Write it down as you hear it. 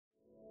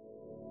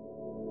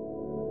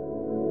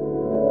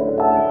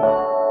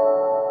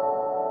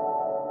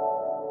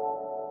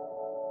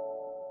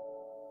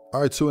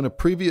All right, so in a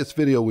previous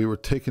video, we were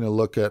taking a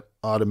look at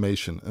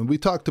automation, and we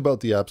talked about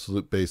the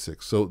absolute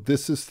basics. So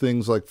this is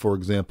things like, for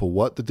example,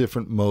 what the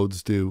different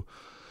modes do,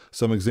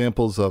 some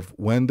examples of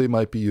when they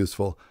might be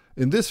useful.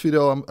 In this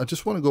video, I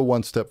just want to go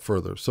one step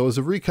further. So as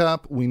a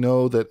recap, we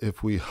know that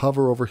if we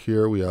hover over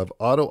here, we have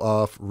auto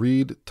off,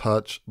 read,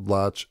 touch,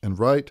 latch, and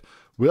write.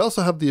 We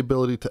also have the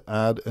ability to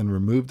add and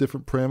remove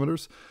different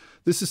parameters.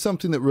 This is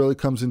something that really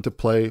comes into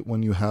play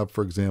when you have,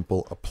 for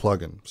example, a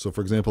plugin. So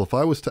for example, if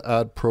I was to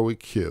add Pro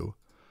EQ,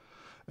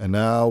 and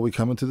now we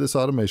come into this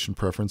automation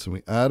preference and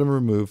we add and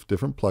remove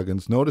different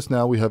plugins. Notice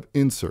now we have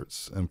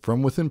inserts, and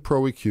from within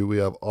Pro EQ, we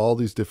have all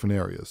these different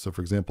areas. So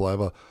for example, I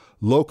have a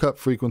low cut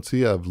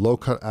frequency, I have low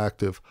cut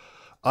active.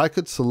 I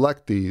could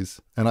select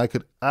these and I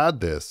could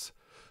add this.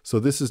 So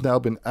this has now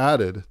been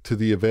added to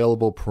the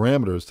available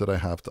parameters that I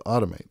have to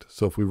automate.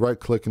 So if we right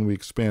click and we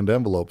expand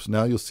envelopes,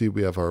 now you'll see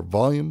we have our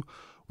volume,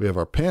 we have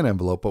our pan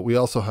envelope, but we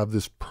also have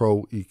this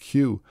Pro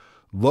EQ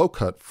low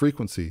cut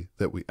frequency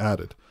that we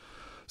added.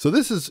 So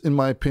this is, in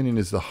my opinion,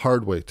 is the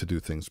hard way to do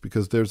things,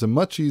 because there's a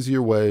much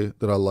easier way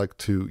that I like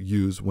to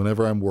use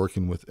whenever I'm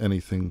working with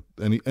anything,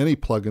 any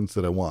plugins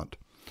that I want.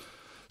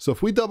 So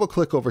if we double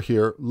click over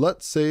here,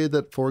 let's say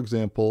that, for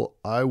example,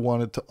 I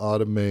wanted to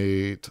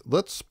automate,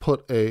 let's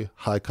put a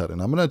high cut, and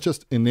I'm going to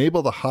just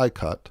enable the high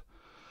cut,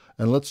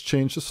 and let's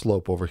change the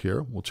slope over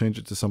here. We'll change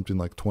it to something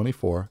like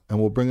 24, and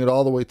we'll bring it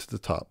all the way to the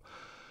top.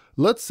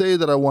 Let's say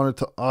that I wanted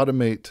to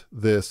automate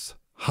this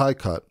high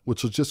cut,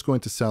 which is just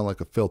going to sound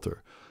like a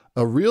filter.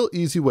 A real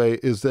easy way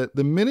is that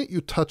the minute you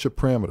touch a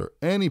parameter,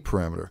 any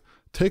parameter,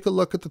 take a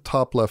look at the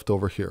top left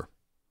over here.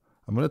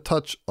 I'm going to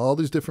touch all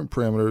these different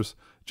parameters.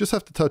 Just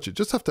have to touch it.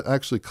 Just have to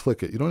actually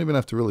click it. You don't even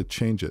have to really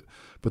change it.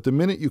 But the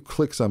minute you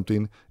click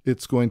something,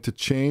 it's going to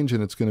change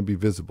and it's going to be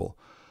visible.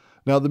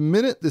 Now, the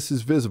minute this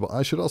is visible,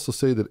 I should also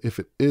say that if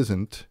it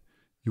isn't,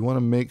 you want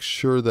to make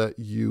sure that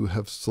you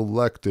have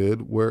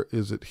selected, where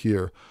is it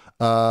here?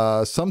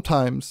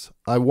 Sometimes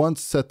I once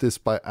set this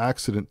by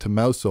accident to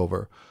mouse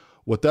over.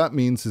 What that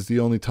means is the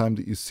only time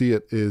that you see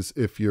it is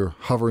if you're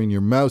hovering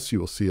your mouse, you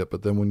will see it,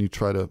 but then when you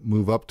try to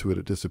move up to it,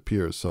 it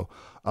disappears. So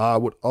I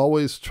would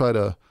always try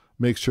to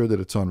make sure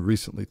that it's on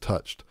recently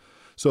touched.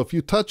 So if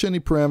you touch any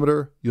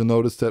parameter, you'll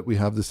notice that we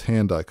have this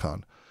hand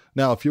icon.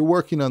 Now, if you're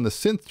working on the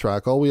synth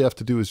track, all we have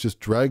to do is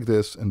just drag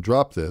this and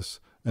drop this,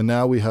 and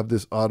now we have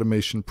this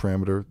automation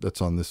parameter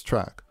that's on this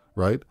track,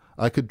 right?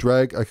 I could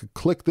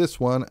click this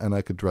one, and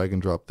I could drag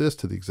and drop this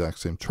to the exact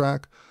same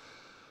track.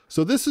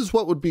 So this is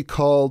what would be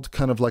called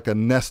kind of like a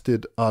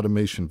nested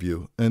automation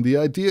view. And the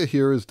idea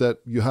here is that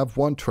you have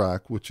one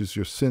track, which is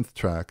your synth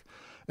track,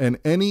 and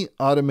any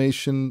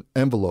automation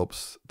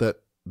envelopes that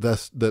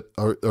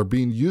are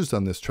being used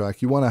on this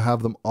track, you want to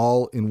have them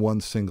all in one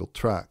single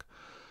track.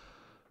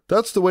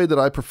 That's the way that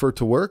I prefer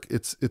to work.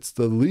 It's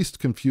the least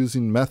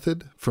confusing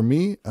method for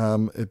me.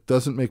 It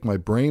doesn't make my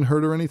brain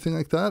hurt or anything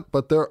like that,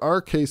 but there are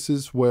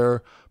cases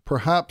where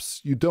perhaps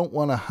you don't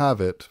want to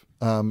have it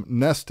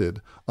nested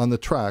on the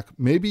track.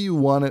 Maybe you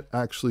want it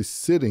actually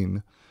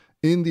sitting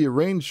in the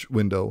arrange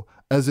window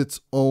as its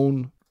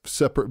own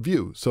separate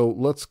view. So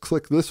let's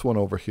click this one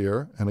over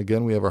here. And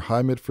again, we have our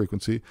high mid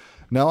frequency.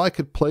 Now I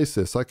could place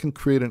this. I can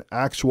create an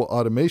actual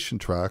automation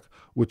track,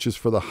 which is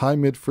for the high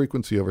mid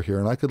frequency over here.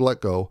 And I could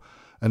let go.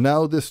 And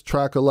now this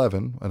track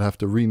 11, I'd have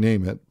to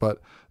rename it,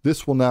 but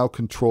this will now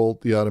control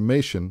the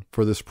automation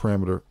for this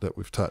parameter that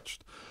we've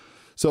touched.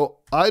 So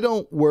I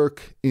don't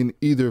work in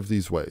either of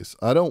these ways.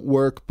 I don't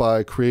work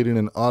by creating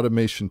an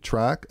automation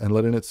track and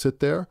letting it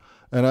sit there.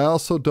 And I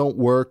also don't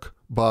work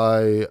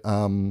by,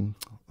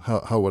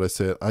 how would I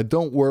say it? I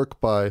don't work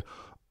by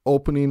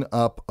opening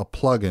up a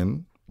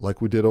plugin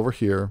like we did over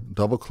here,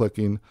 double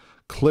clicking,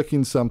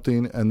 clicking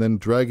something, and then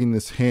dragging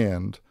this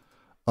hand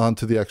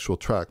onto the actual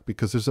track,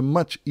 because there's a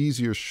much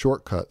easier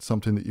shortcut,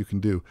 something that you can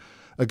do.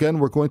 Again,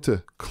 we're going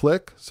to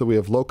click, so we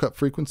have low cut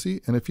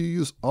frequency, and if you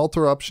use Alt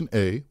or Option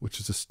A, which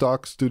is a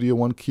stock Studio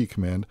One key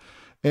command,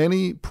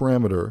 any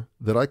parameter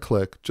that I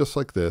click, just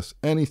like this,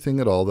 anything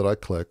at all that I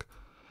click,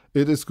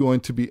 it is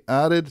going to be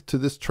added to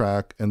this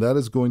track, and that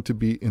is going to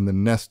be in the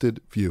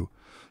nested view.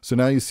 So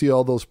now you see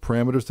all those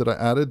parameters that I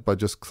added by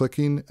just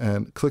clicking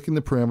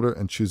the parameter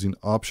and choosing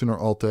Option or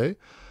Alt A.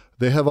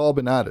 They have all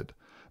been added.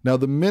 Now,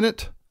 the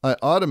minute I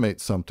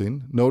automate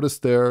something, notice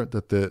there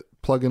that the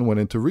plugin went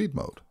into read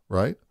mode,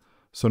 right?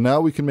 So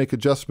now we can make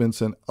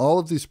adjustments, and all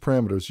of these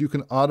parameters, you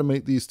can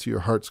automate these to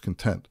your heart's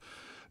content.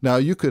 Now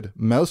you could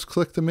mouse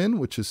click them in,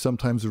 which is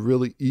sometimes a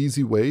really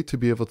easy way to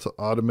be able to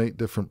automate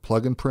different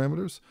plugin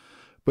parameters.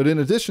 But in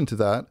addition to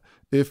that,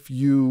 if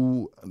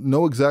you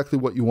know exactly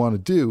what you want to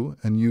do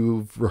and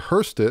you've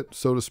rehearsed it,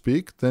 so to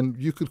speak, then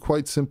you could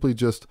quite simply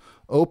just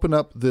open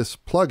up this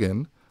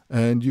plugin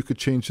and you could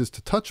change this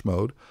to touch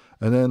mode.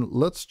 And then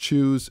let's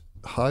choose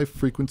high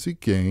frequency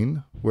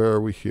gain. Where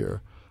are we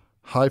here?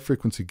 High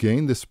frequency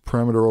gain, this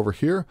parameter over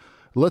here.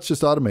 Let's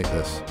just automate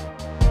this.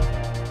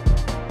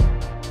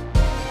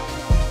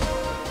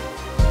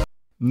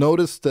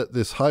 Notice that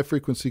this high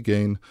frequency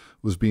gain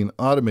was being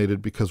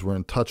automated because we're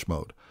in touch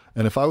mode.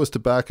 And if I was to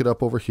back it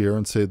up over here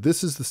and say,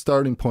 this is the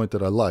starting point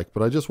that I like,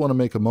 but I just want to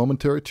make a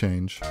momentary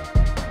change.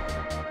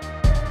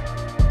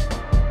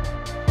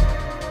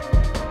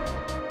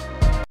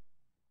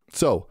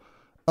 So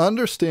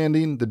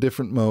understanding the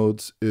different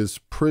modes is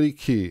pretty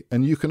key.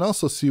 And you can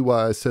also see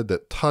why I said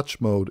that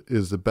touch mode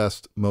is the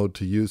best mode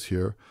to use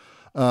here,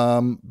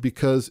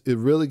 because it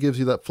really gives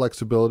you that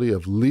flexibility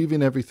of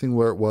leaving everything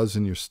where it was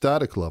in your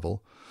static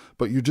level,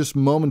 but you're just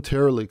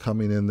momentarily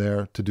coming in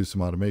there to do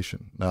some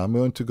automation. Now I'm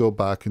going to go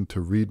back into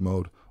read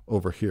mode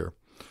over here.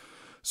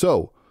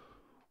 So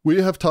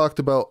we have talked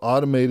about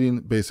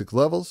automating basic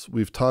levels.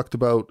 We've talked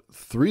about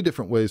 3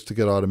 different ways to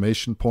get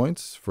automation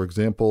points. For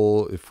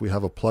example, if we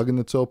have a plugin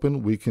that's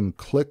open, we can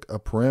click a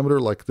parameter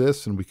like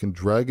this and we can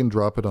drag and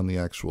drop it on the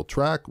actual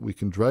track. We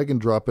can drag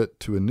and drop it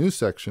to a new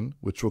section,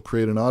 which will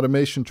create an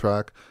automation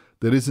track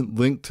that isn't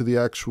linked to the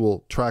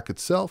actual track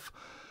itself.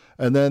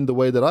 And then the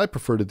way that I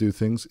prefer to do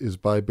things is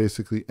by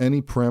basically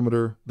any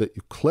parameter that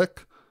you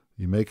click,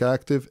 you make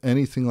active,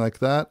 anything like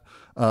that,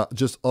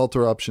 just Alt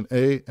or Option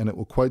A, and it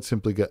will quite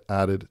simply get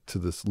added to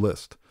this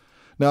list.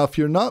 Now, if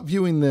you're not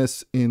viewing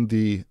this in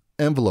the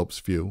envelopes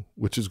view,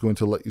 which is going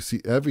to let you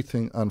see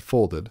everything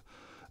unfolded,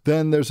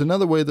 then there's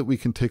another way that we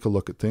can take a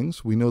look at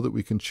things. We know that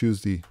we can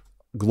choose the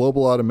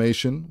global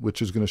automation,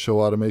 which is going to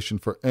show automation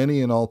for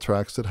any and all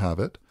tracks that have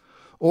it,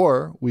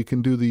 or we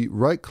can do the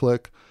right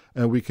click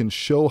and we can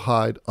show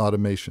hide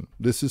automation.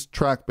 This is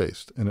track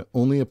based and it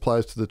only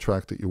applies to the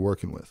track that you're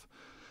working with.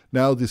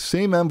 Now, the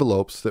same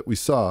envelopes that we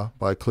saw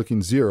by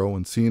clicking 0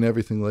 and seeing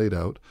everything laid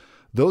out,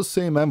 those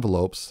same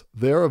envelopes,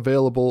 they're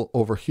available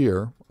over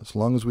here, as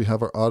long as we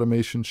have our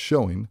automation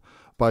showing,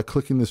 by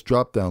clicking this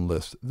drop-down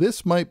list.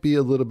 This might be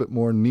a little bit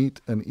more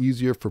neat and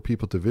easier for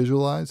people to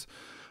visualize.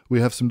 We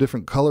have some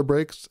different color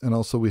breaks, and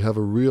also we have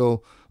a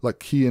real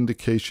key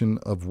indication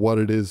of what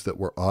it is that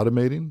we're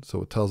automating.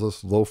 So it tells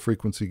us low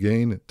frequency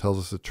gain, it tells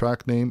us the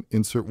track name,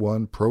 insert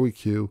 1, Pro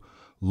EQ,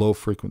 low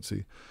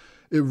frequency.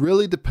 It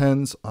really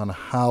depends on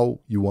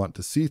how you want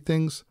to see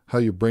things, how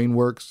your brain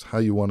works, how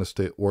you want to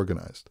stay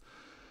organized.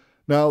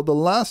 Now, the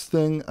last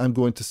thing I'm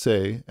going to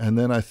say, and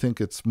then I think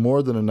it's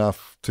more than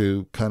enough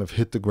to kind of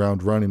hit the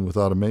ground running with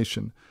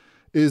automation,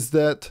 is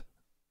that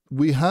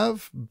we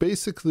have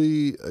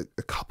basically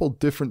a couple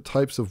different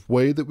types of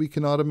way that we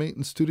can automate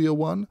in Studio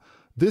One.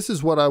 This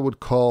is what I would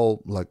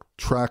call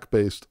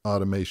track-based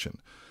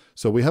automation.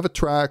 So we have a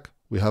track,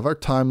 we have our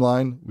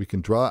timeline, we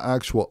can draw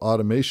actual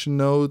automation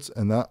nodes,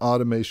 and that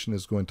automation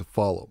is going to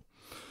follow.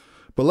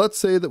 But let's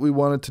say that we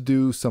wanted to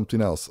do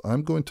something else.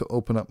 I'm going to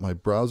open up my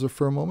browser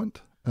for a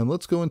moment, and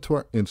let's go into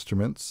our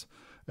instruments,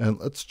 and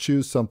let's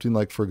choose something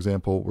like, for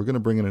example, we're going to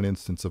bring in an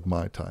instance of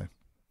Mai Tai.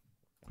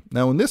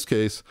 Now in this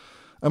case,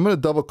 I'm going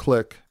to double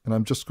click, and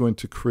I'm just going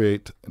to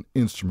create an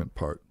instrument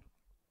part.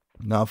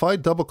 Now if I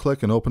double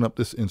click and open up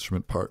this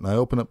instrument part, and I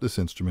open up this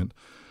instrument,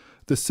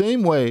 the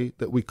same way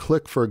that we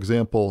click, for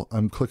example,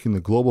 I'm clicking the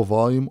global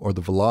volume or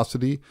the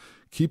velocity,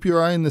 keep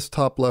your eye in this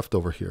top left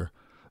over here.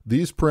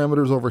 These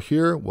parameters over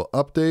here will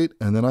update,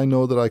 and then I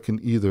know that I can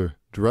either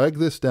drag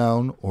this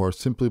down or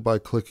simply by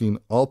clicking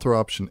Alt or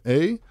Option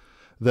A,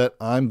 that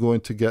I'm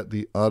going to get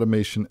the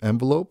automation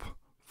envelope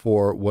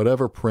for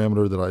whatever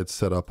parameter that I'd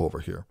set up over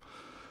here.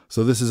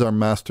 So this is our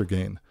master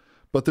gain.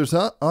 But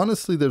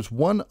honestly, there's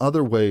one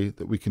other way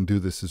that we can do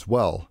this as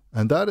well,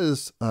 and that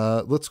is,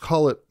 let's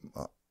call it,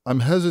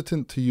 I'm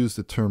hesitant to use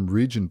the term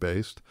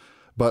region-based,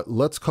 but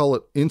let's call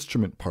it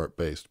instrument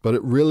part-based, but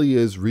it really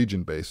is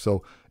region-based.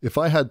 So if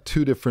I had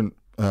 2 different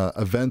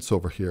events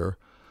over here,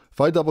 if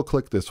I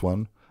double-click this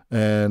one,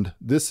 and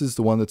this is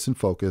the one that's in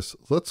focus,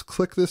 let's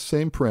click this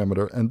same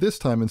parameter, and this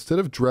time, instead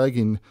of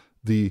dragging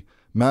the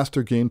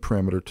master gain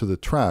parameter to the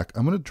track,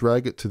 I'm going to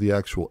drag it to the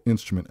actual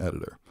instrument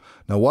editor.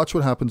 Now watch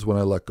what happens when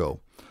I let go.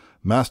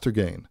 Master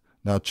gain.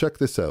 Now check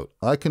this out.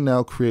 I can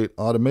now create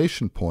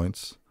automation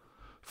points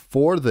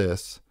for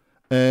this,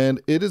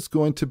 and it is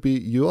going to be,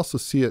 you also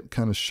see it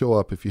kind of show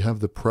up if you have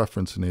the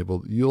preference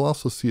enabled. You'll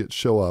also see it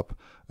show up,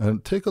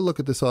 and take a look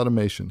at this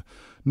automation.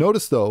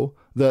 Notice though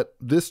that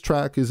this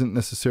track isn't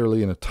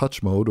necessarily in a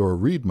touch mode or a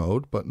read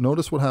mode, but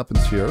notice what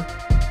happens here.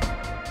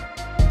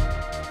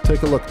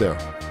 Take a look there.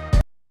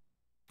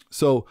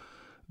 So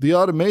the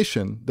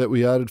automation that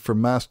we added for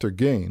master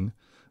gain,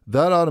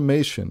 that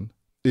automation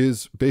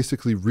is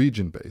basically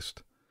region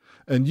based.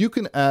 And you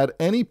can add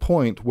any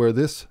point where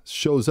this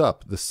shows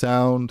up, the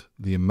sound,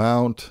 the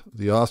amount,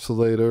 the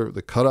oscillator,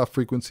 the cutoff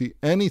frequency,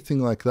 anything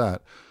like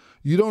that.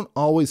 You don't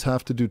always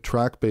have to do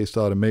track-based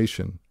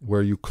automation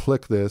where you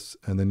click this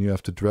and then you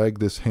have to drag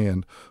this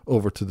hand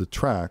over to the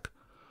track.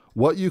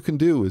 What you can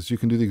do is you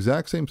can do the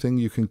exact same thing.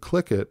 You can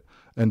click it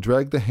and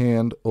drag the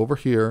hand over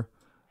here,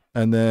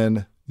 and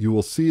then you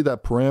will see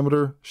that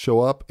parameter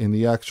show up in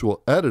the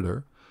actual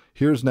editor.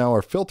 Here's now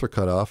our filter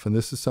cutoff, and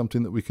this is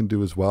something that we can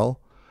do as well.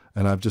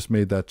 And I've just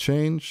made that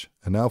change.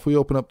 And now if we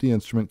open up the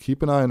instrument,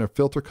 keep an eye on our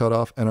filter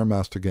cutoff and our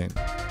master gain.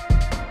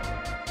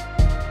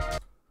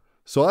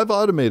 So I've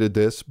automated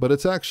this, but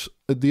it's actually,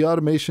 the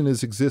automation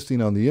is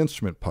existing on the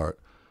instrument part.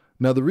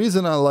 Now the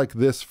reason I like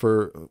this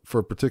for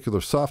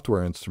particular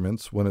software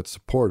instruments when it's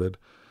supported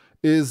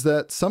is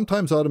that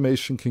sometimes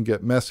automation can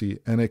get messy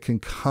and it can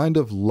kind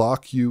of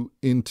lock you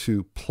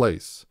into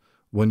place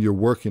when you're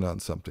working on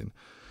something.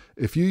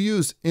 If you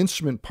use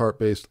instrument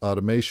part-based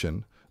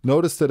automation,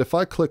 notice that if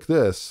I click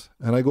this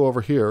and I go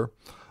over here,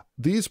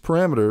 these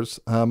parameters,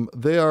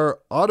 they are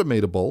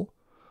automatable,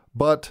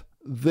 but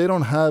they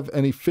don't have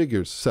any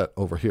figures set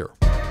over here.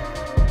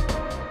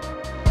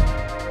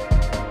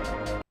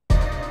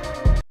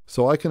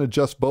 So I can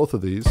adjust both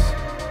of these,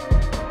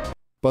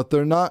 but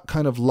they're not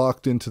kind of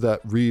locked into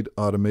that read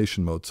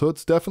automation mode. So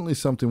it's definitely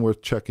something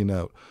worth checking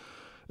out.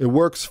 It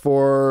works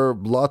for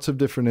lots of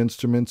different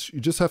instruments.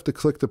 You just have to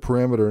click the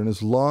parameter, and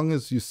as long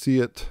as you see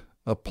it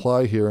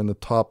apply here in the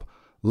top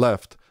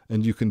left,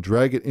 and you can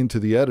drag it into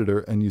the editor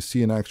and you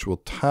see an actual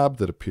tab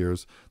that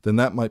appears, then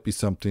that might be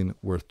something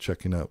worth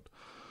checking out.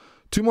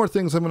 Two more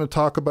things I'm going to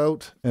talk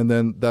about, and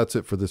then that's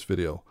it for this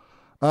video.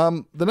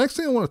 The next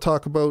thing I want to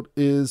talk about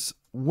is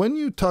when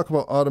you talk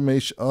about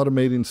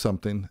automating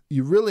something,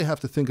 you really have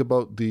to think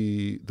about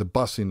the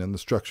busing and the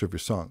structure of your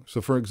song.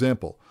 So for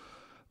example,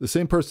 the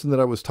same person that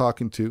I was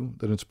talking to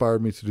that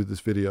inspired me to do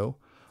this video,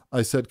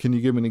 I said, can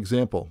you give me an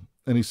example?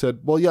 And he said,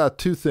 well, yeah,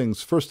 two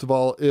things. First of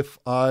all, if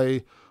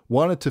I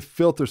wanted to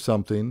filter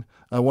something,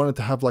 I wanted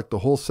to have like the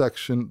whole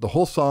section, the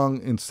whole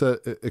song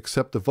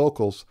except the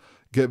vocals,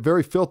 get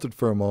very filtered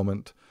for a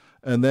moment,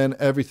 and then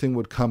everything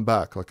would come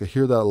back. Like I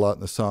hear that a lot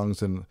in the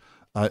songs, and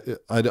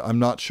I'm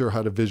not sure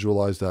how to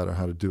visualize that or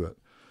how to do it.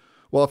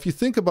 Well, if you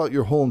think about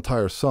your whole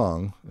entire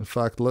song, in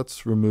fact,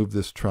 let's remove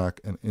this track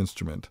and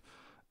instrument.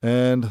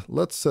 And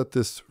let's set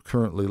this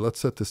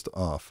to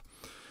off.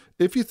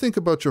 If you think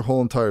about your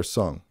whole entire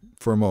song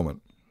for a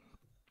moment,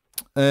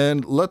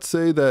 and let's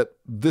say that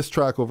this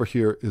track over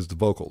here is the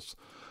vocals.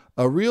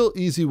 A real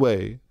easy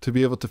way to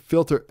be able to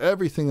filter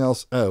everything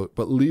else out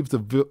but leave the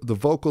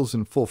vocals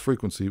in full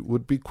frequency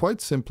would be quite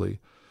simply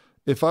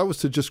if I was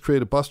to just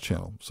create a bus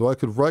channel. So I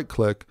could right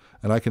click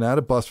and I can add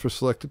a bus for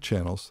selected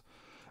channels.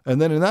 And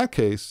then in that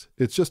case,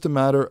 it's just a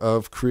matter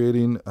of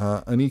creating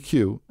an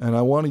EQ, and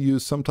I want to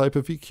use some type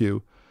of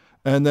EQ.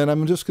 And then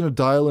I'm just going to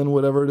dial in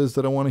whatever it is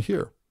that I want to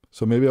hear.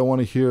 So maybe I want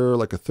to hear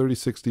like a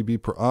 36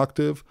 dB per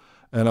octave,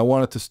 and I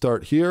want it to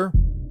start here.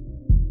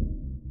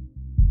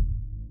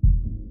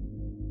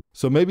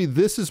 So maybe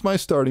this is my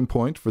starting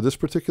point for this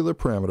particular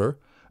parameter.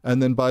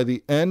 And then by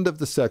the end of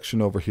the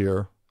section over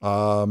here,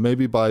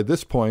 maybe by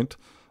this point,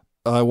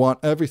 I want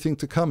everything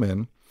to come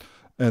in,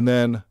 and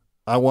then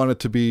I want it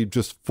to be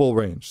just full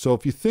range. So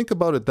if you think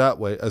about it that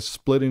way, as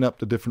splitting up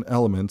the different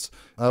elements,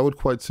 I would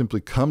quite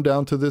simply come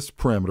down to this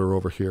parameter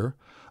over here.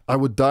 I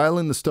would dial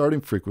in the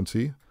starting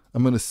frequency.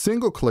 I'm going to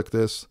single click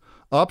this,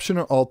 Option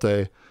or Alt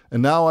A,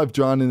 and now I've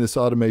drawn in this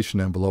automation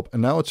envelope.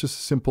 And now it's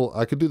just simple.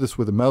 I could do this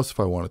with a mouse if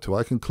I wanted to.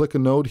 I can click a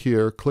node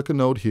here, click a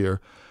node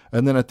here,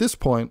 and then at this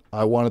point,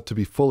 I want it to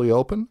be fully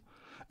open.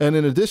 And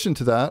in addition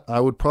to that, I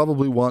would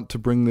probably want to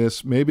bring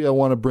this, maybe I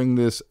want to bring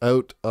this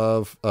out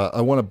of,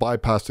 I want to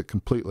bypass it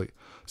completely.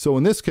 So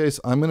in this case,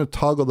 I'm going to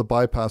toggle the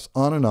bypass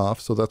on and off.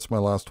 So that's my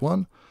last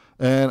one.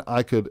 And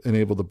I could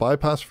enable the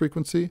bypass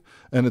frequency,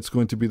 and it's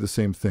going to be the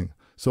same thing.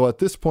 So at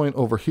this point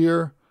over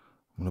here,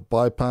 I'm going to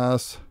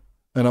bypass,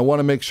 and I want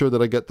to make sure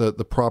that I get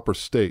the proper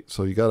state.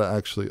 So you got to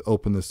actually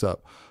open this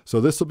up.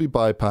 So this will be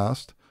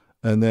bypassed.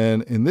 And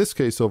then in this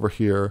case over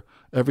here,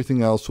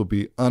 everything else will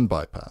be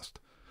unbypassed.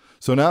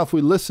 So now if we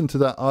listen to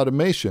that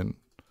automation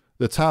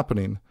that's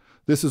happening,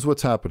 this is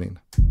what's happening.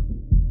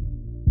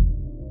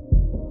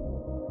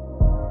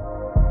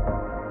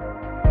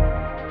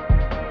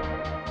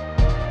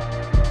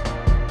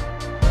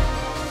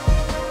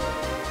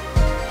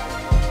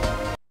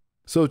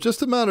 So it's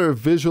just a matter of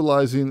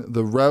visualizing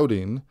the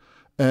routing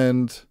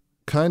and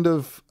kind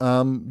of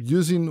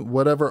using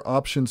whatever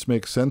options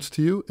make sense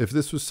to you. If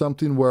this was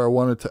something where I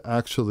wanted to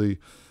actually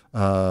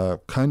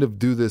kind of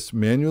do this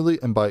manually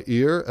and by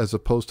ear as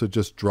opposed to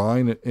just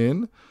drawing it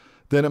in,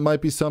 then it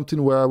might be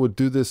something where I would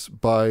do this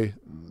by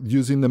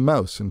using the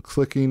mouse and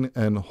clicking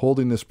and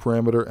holding this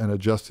parameter and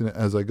adjusting it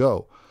as I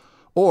go.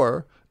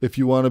 Or if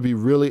you want to be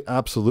really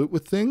absolute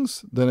with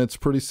things, then it's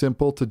pretty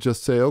simple to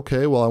just say,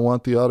 okay, well, I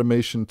want the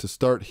automation to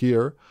start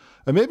here.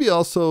 And maybe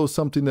also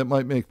something that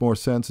might make more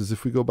sense is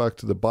if we go back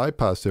to the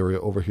bypass area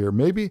over here,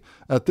 maybe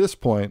at this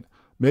point,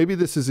 maybe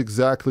this is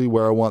exactly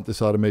where I want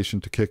this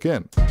automation to kick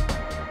in.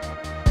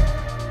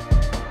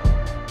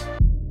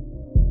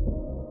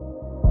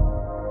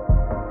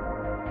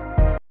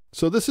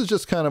 So this is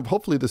just kind of,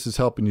 hopefully this is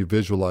helping you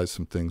visualize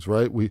some things,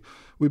 right? We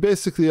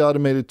basically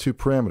automated two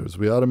parameters.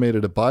 We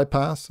automated a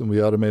bypass and we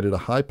automated a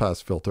high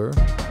pass filter.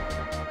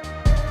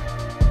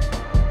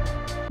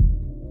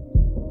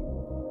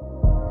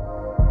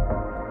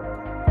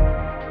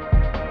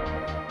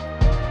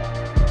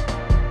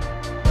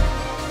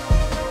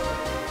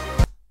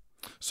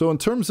 So in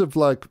terms of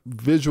like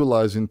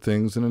visualizing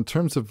things and in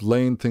terms of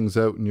laying things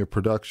out in your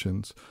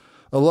productions,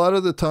 a lot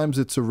of the times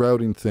it's a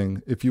routing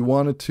thing. If you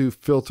wanted to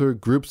filter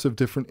groups of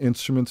different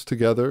instruments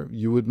together,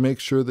 you would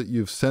make sure that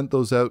you've sent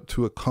those out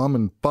to a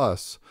common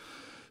bus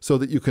so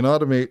that you can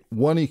automate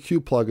one EQ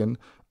plugin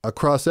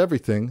across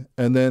everything.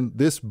 And then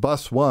this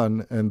bus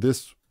one and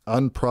this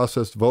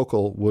unprocessed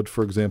vocal would,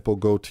 for example,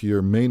 go to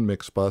your main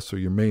mix bus or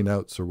your main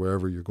outs or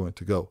wherever you're going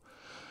to go.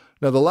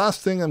 Now, the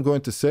last thing I'm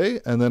going to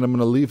say, and then I'm going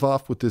to leave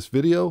off with this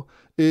video,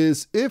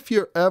 is if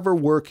you're ever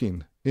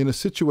working in a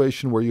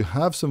situation where you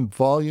have some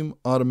volume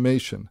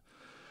automation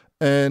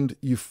and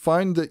you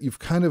find that you've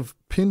kind of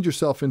pinned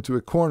yourself into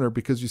a corner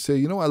because you say,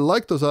 you know, I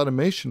like those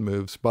automation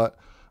moves, but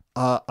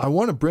I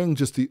want to bring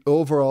just the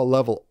overall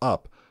level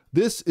up.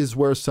 This is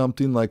where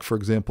something like, for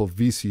example,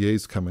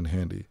 VCAs come in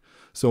handy.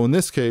 So in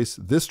this case,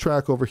 this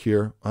track over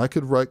here, I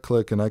could right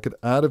click and I could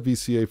add a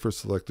VCA for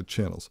selected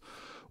channels.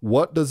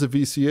 What does a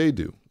VCA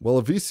do? Well,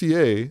 a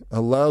VCA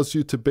allows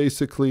you to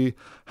basically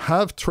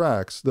have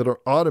tracks that are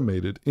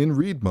automated in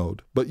read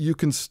mode, but you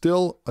can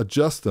still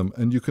adjust them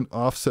and you can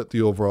offset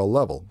the overall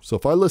level. So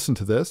if I listen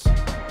to this,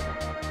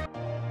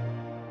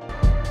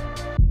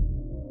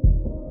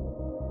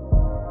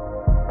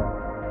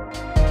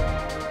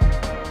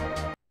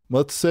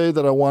 let's say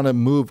that I want to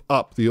move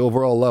up the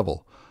overall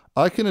level.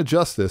 I can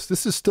adjust this.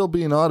 This is still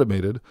being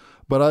automated,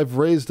 but I've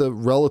raised a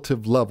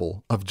relative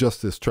level of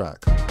just this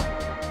track.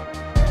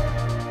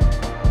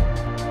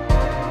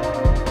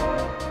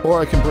 Or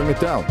I can bring it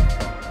down.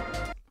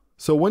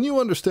 So when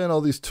you understand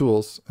all these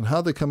tools and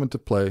how they come into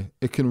play,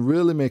 it can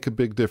really make a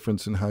big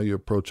difference in how you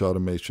approach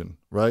automation,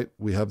 right?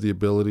 We have the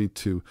ability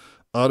to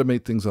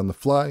automate things on the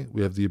fly.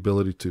 We have the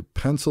ability to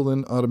pencil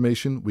in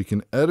automation. We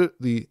can edit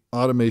the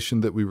automation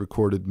that we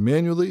recorded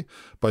manually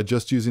by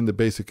just using the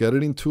basic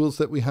editing tools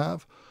that we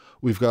have.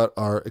 We've got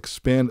our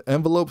expand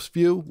envelopes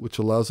view, which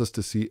allows us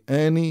to see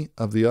any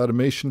of the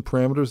automation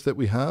parameters that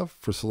we have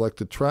for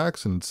selected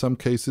tracks. And in some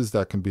cases,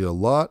 that can be a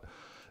lot.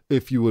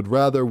 If you would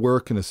rather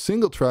work in a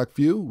single track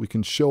view, we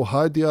can show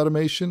hide the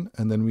automation,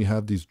 and then we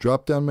have these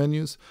drop-down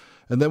menus.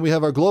 And then we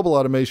have our global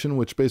automation,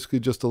 which basically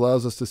just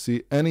allows us to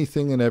see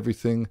anything and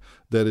everything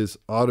that is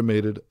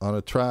automated on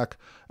a track.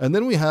 And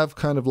then we have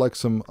kind of like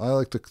some, I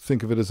like to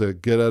think of it as a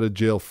get out of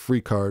jail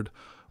free card,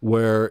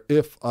 where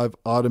if I've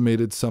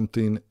automated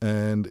something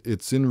and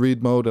it's in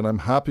read mode and I'm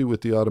happy with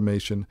the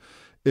automation,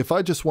 if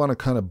I just want to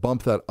kind of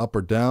bump that up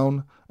or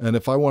down, and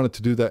if I wanted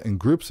to do that in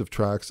groups of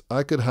tracks,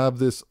 I could have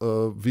this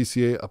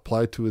VCA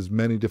applied to as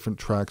many different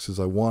tracks as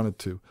I wanted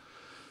to.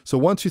 So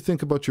once you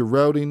think about your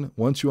routing,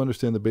 once you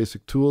understand the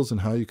basic tools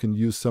and how you can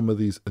use some of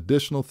these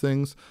additional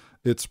things,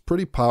 it's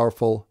pretty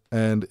powerful.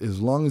 And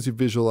as long as you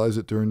visualize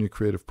it during your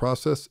creative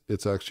process,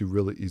 it's actually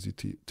really easy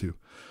to do.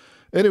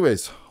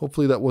 Anyways,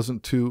 hopefully that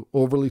wasn't too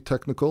overly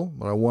technical,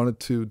 but I wanted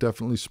to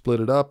definitely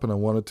split it up and I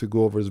wanted to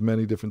go over as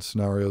many different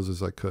scenarios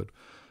as I could.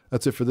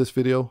 That's it for this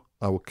video.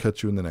 I will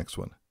catch you in the next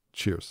one.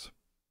 Cheers.